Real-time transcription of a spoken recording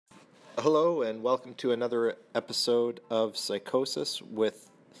Hello, and welcome to another episode of Psychosis with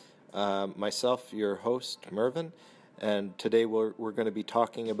myself, your host, Mervyn. And today we're going to be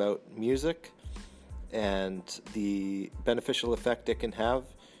talking about music and the beneficial effect it can have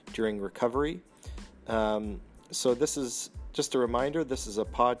during recovery. So, this is just a reminder, this is a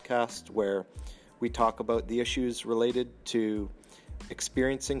podcast where we talk about the issues related to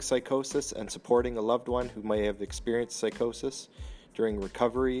experiencing psychosis and supporting a loved one who may have experienced psychosis during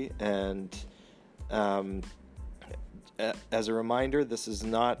recovery. And as a reminder, this is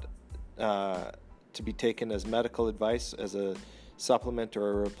not to be taken as medical advice, as a supplement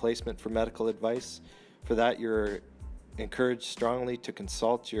or a replacement for medical advice. For that, you're encouraged strongly to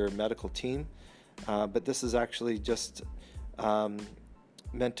consult your medical team. But this is actually just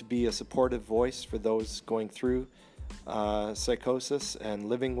meant to be a supportive voice for those going through psychosis and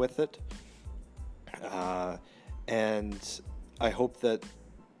living with it. And I hope that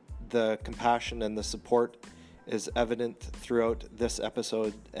the compassion and the support is evident throughout this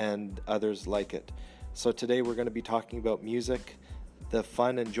episode and others like it. So today we're going to be talking about music, the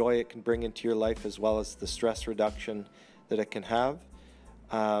fun and joy it can bring into your life, as well as the stress reduction that it can have.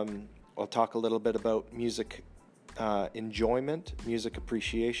 I'll talk a little bit about music enjoyment, music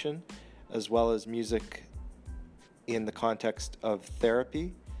appreciation, as well as music in the context of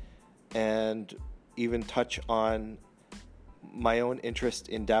therapy, and even touch on my own interest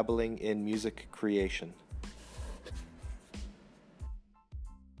in dabbling in music creation.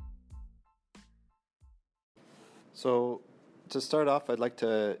 So, to start off, I'd like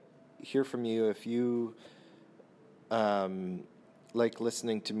to hear from you if you like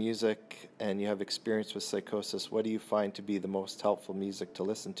listening to music and you have experience with psychosis. What do you find to be the most helpful music to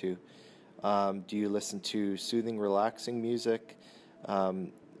listen to? Do you listen to soothing, relaxing music,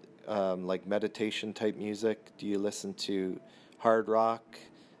 like meditation type music? Do you listen to hard rock?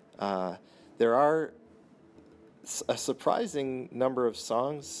 There are a surprising number of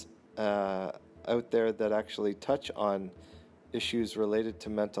songs out there that actually touch on issues related to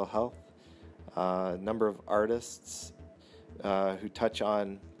mental health. A number of artists who touch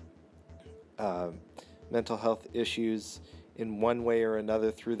on mental health issues in one way or another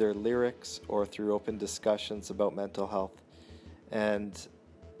through their lyrics or through open discussions about mental health. And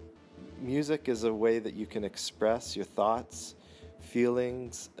music is a way that you can express your thoughts,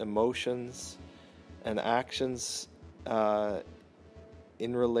 feelings, emotions, and actions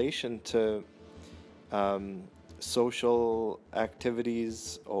in relation to social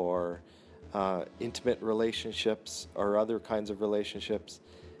activities or intimate relationships or other kinds of relationships.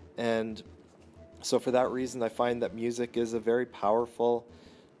 And so for that reason, I find that music is a very powerful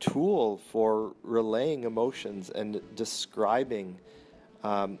tool for relaying emotions and describing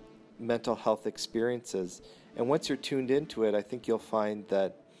mental health experiences. And once you're tuned into it, I think you'll find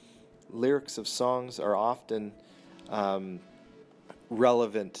that lyrics of songs are often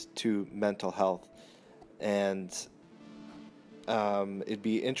relevant to mental health. And it'd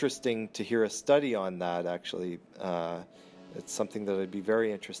be interesting to hear a study on that, actually. It's something that I'd be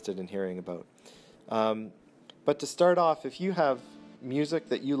very interested in hearing about. But to start off, if you have music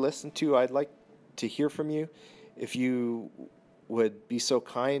that you listen to, I'd like to hear from you. If you would be so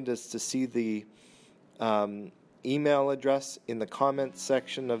kind as to see the email address in the comments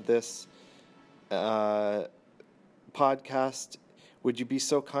section of this podcast, would you be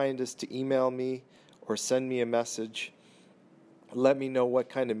so kind as to email me or send me a message? Let me know what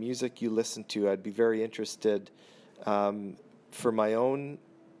kind of music you listen to. I'd be very interested for my own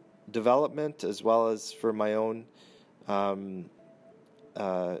development, as well as for my own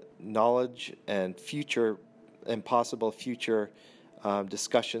knowledge and future and possible future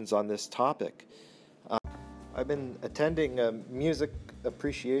discussions on this topic. I've been attending a music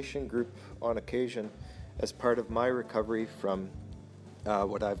appreciation group on occasion as part of my recovery from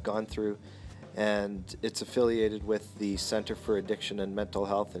what I've gone through, and it's affiliated with the Center for Addiction and Mental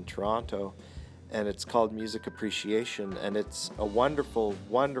Health in Toronto, and it's called Music Appreciation, and it's a wonderful,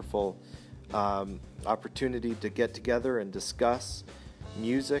 wonderful opportunity to get together and discuss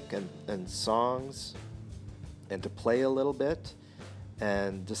music and songs, and to play a little bit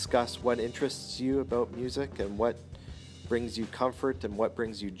and discuss what interests you about music and what brings you comfort and what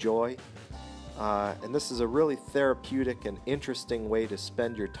brings you joy. And this is a really therapeutic and interesting way to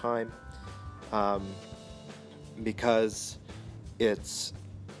spend your time, because it's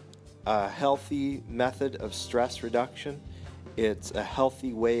a healthy method of stress reduction. It's a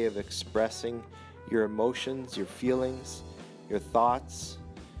healthy way of expressing your emotions, your feelings, your thoughts.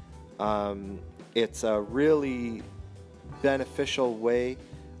 It's a really beneficial way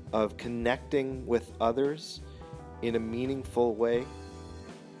of connecting with others in a meaningful way.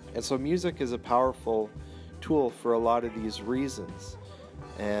 And so music is a powerful tool for a lot of these reasons.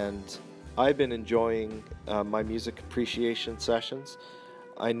 And I've been enjoying my music appreciation sessions.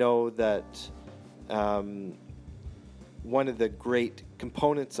 I know that one of the great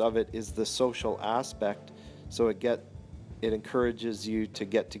components of it is the social aspect. So it encourages you to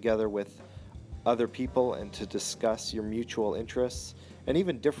get together with other people and to discuss your mutual interests and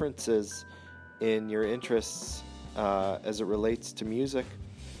even differences in your interests as it relates to music.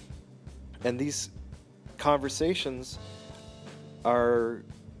 And these conversations are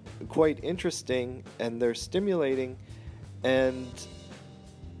quite interesting, and they're stimulating, and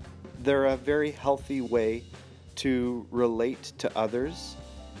they're a very healthy way to relate to others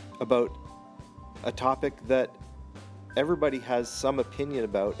about a topic that everybody has some opinion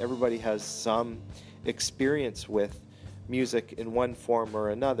about, everybody has some experience with music in one form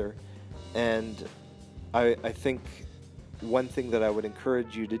or another. And I think one thing that I would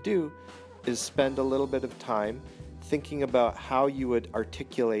encourage you to do is spend a little bit of time thinking about how you would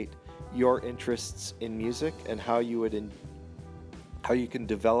articulate your interests in music and how you can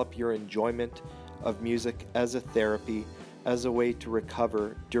develop your enjoyment of music as a therapy, as a way to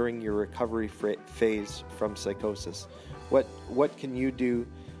recover during your recovery phase from psychosis. What can you do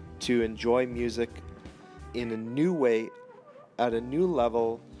to enjoy music in a new way, at a new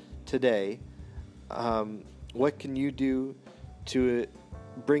level today? What can you do to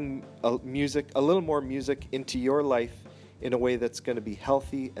bring a little more music into your life in a way that's going to be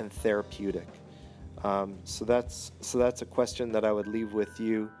healthy and therapeutic? So that's a question that I would leave with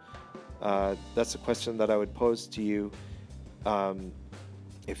you. That's a question that I would pose to you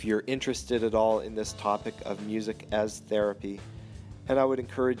if you're interested at all in this topic of music as therapy. And I would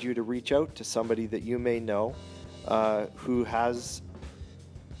encourage you to reach out to somebody that you may know who has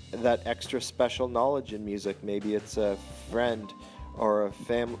that extra special knowledge in music. Maybe it's a friend or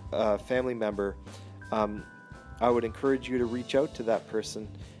a family member. I would encourage you to reach out to that person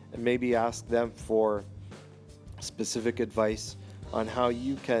and maybe ask them for specific advice on how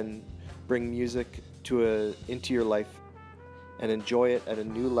you can bring music into your life and enjoy it at a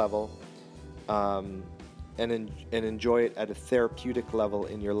new level, and enjoy it at a therapeutic level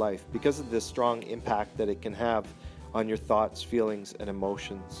in your life because of the strong impact that it can have on your thoughts, feelings, and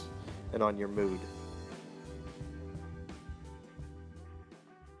emotions, and on your mood.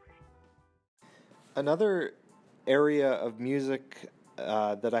 Another area of music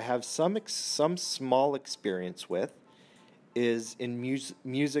that I have some small experience with is in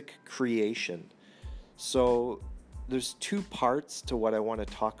music creation. So there's two parts to what I want to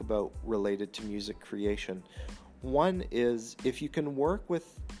talk about related to music creation. One is if you can work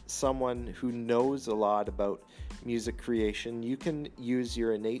with someone who knows a lot about music creation, you can use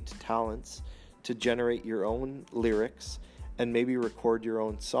your innate talents to generate your own lyrics and maybe record your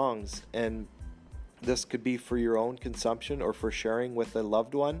own songs. And this could be for your own consumption or for sharing with a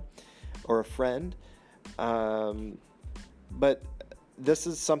loved one or a friend. But this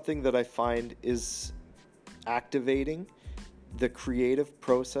is something that I find is activating the creative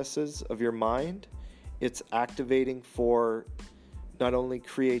processes of your mind. It's activating for not only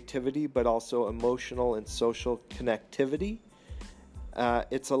creativity, but also emotional and social connectivity.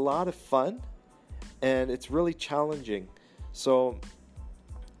 It's a lot of fun, and it's really challenging. So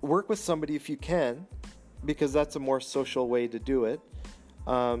work with somebody if you can, because that's a more social way to do it.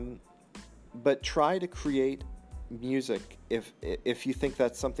 But try to create music if you think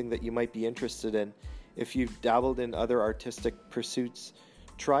that's something that you might be interested in. If you've dabbled in other artistic pursuits,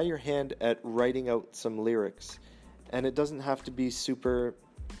 try your hand at writing out some lyrics. And it doesn't have to be super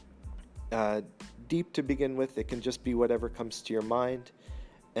deep to begin with. It can just be whatever comes to your mind.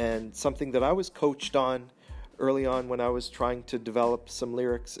 And something that I was coached on early on when I was trying to develop some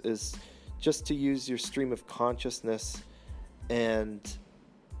lyrics is just to use your stream of consciousness and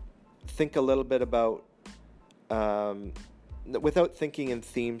think a little bit about, without thinking in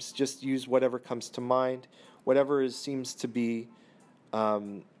themes, just use whatever comes to mind, whatever seems to be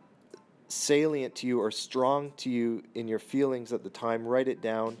salient to you or strong to you in your feelings at the time. Write it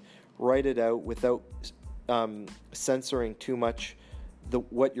down, write it out without censoring too much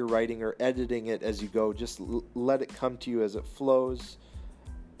what you're writing or editing it as you go. Just let it come to you as it flows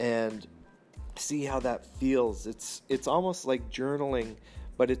and see how that feels. It's almost like journaling,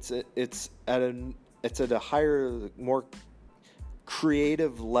 but it's at a higher, more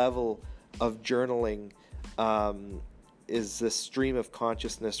creative level of journaling. Is this stream of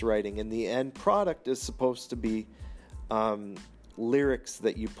consciousness writing, and the end product is supposed to be lyrics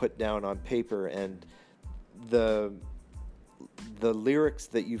that you put down on paper, and the lyrics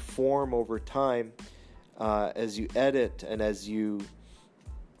that you form over time as you edit and as you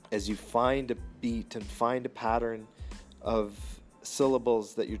as you find a beat and find a pattern of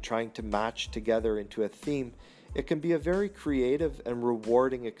syllables that you're trying to match together into a theme, it can be a very creative and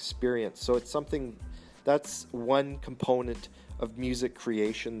rewarding experience. So it's something that's one component of music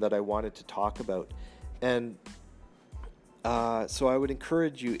creation that I wanted to talk about. And so I would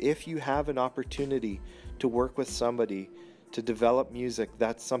encourage you, if you have an opportunity to work with somebody to develop music,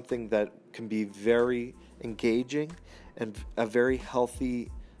 that's something that can be very engaging and a very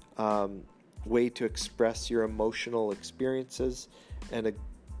healthy way to express your emotional experiences, and a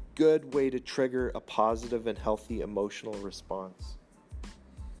good way to trigger a positive and healthy emotional response.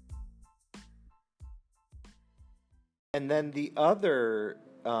 And then the other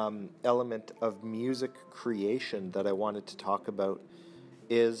element of music creation that I wanted to talk about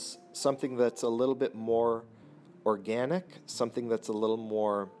is something that's a little bit more organic, something that's a little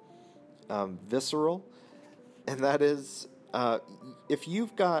more visceral, and that is if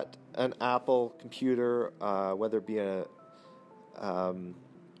you've got an Apple computer, whether it be a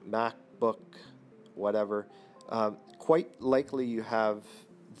MacBook, whatever, quite likely you have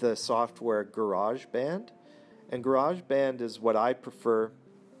the software GarageBand. And GarageBand is what I prefer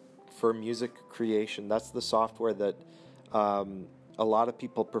for music creation. That's the software that a lot of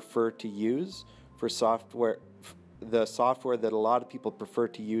people prefer to use for software, the software that a lot of people prefer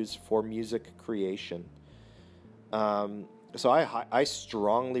to use for music creation. So I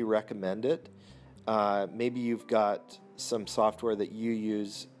strongly recommend it. Maybe you've got some software that you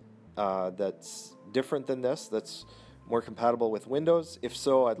use that's different than this, that's more compatible with Windows. If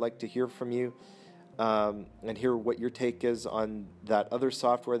so, I'd like to hear from you and hear what your take is on that other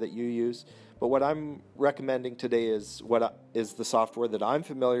software that you use. But what I'm recommending today is is the software that I'm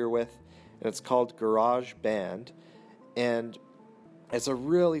familiar with, and it's called GarageBand. And it's a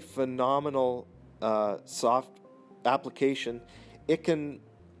really phenomenal soft application. It can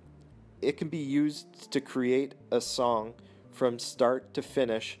be used to create a song from start to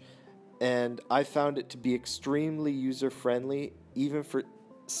finish, and I found it to be extremely user-friendly, even for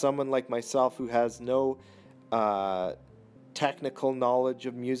someone like myself who has no technical knowledge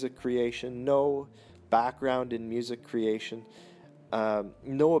of music creation, no background in music creation,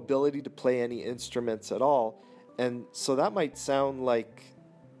 no ability to play any instruments at all. And so that might sound like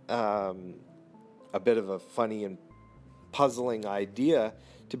a bit of a funny and puzzling idea,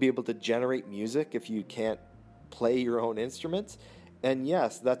 to be able to generate music if you can't play your own instruments. And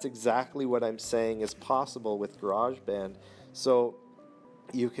yes, that's exactly what I'm saying is possible with GarageBand. So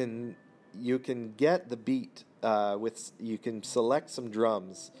you can get the beat you can select some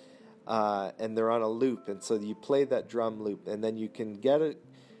drums, and they're on a loop, and so you play that drum loop, and then you can get it.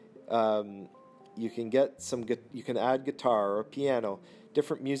 You can add guitar or piano.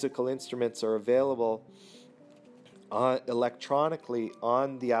 Different musical instruments are available electronically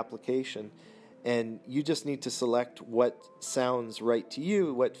on the application, and you just need to select what sounds right to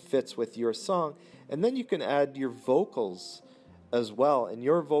you, what fits with your song, and then you can add your vocals as well. And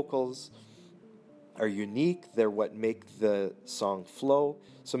your vocals are unique. They're what make the song flow.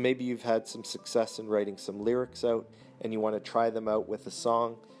 So maybe you've had some success in writing some lyrics out and you want to try them out with a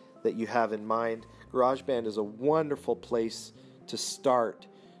song that you have in mind. GarageBand is a wonderful place to start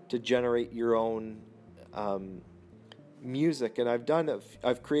to generate your own music. And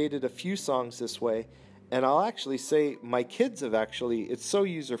I've created a few songs this way, and I'll actually say my kids have it's so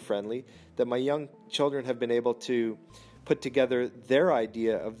user friendly that my young children have been able to put together their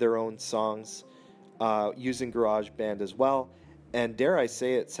idea of their own songs using GarageBand as well. And dare I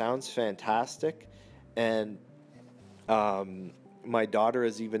say, it sounds fantastic. And my daughter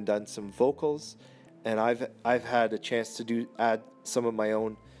has even done some vocals, and I've had a chance to add some of my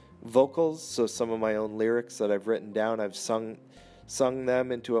own vocals, so some of my own lyrics that I've written down. I've sung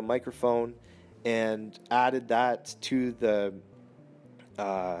them into a microphone and added that to the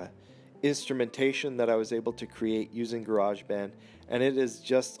instrumentation that I was able to create using GarageBand, and it is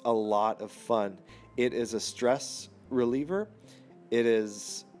just a lot of fun. It is a stress reliever. It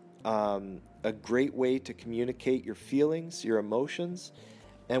is a great way to communicate your feelings, your emotions,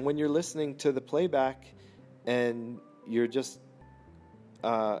 and when you're listening to the playback and you're just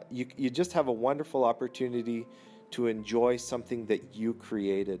you just have a wonderful opportunity to enjoy something that you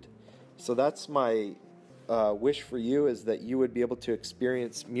created. So that's my wish for you, is that you would be able to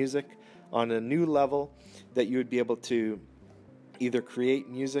experience music on a new level, that you would be able to either create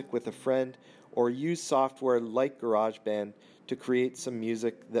music with a friend or use software like GarageBand to create some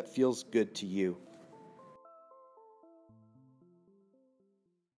music that feels good to you.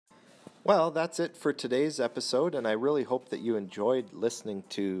 Well, that's it for today's episode, and I really hope that you enjoyed listening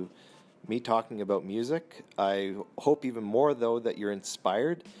to me talking about music. I hope even more, though, that you're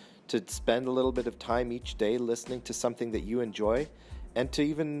inspired to spend a little bit of time each day listening to something that you enjoy, and to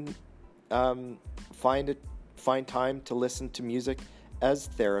even find time to listen to music as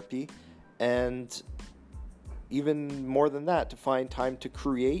therapy, and even more than that, to find time to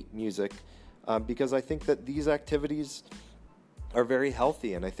create music, because I think that these activities are very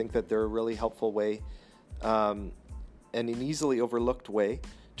healthy, and I think that they're a really helpful way, and an easily overlooked way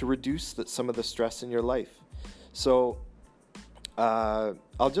to reduce some of the stress in your life. So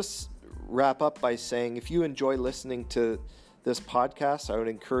I'll just wrap up by saying, if you enjoy listening to this podcast, I would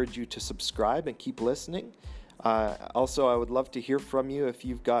encourage you to subscribe and keep listening. Also, I would love to hear from you if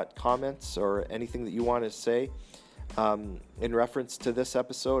you've got comments or anything that you want to say in reference to this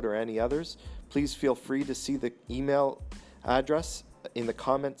episode or any others. Please feel free to see the email address in the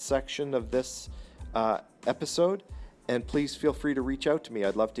comments section of this episode, and please feel free to reach out to me.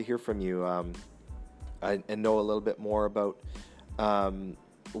 I'd love to hear from you and know a little bit more about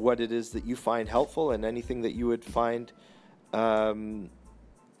what it is that you find helpful, and anything that you would find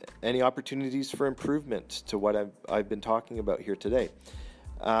any opportunities for improvement to what I've been talking about here today.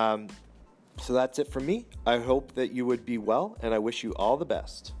 So that's it from me. I hope that you would be well, and I wish you all the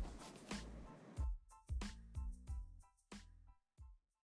best.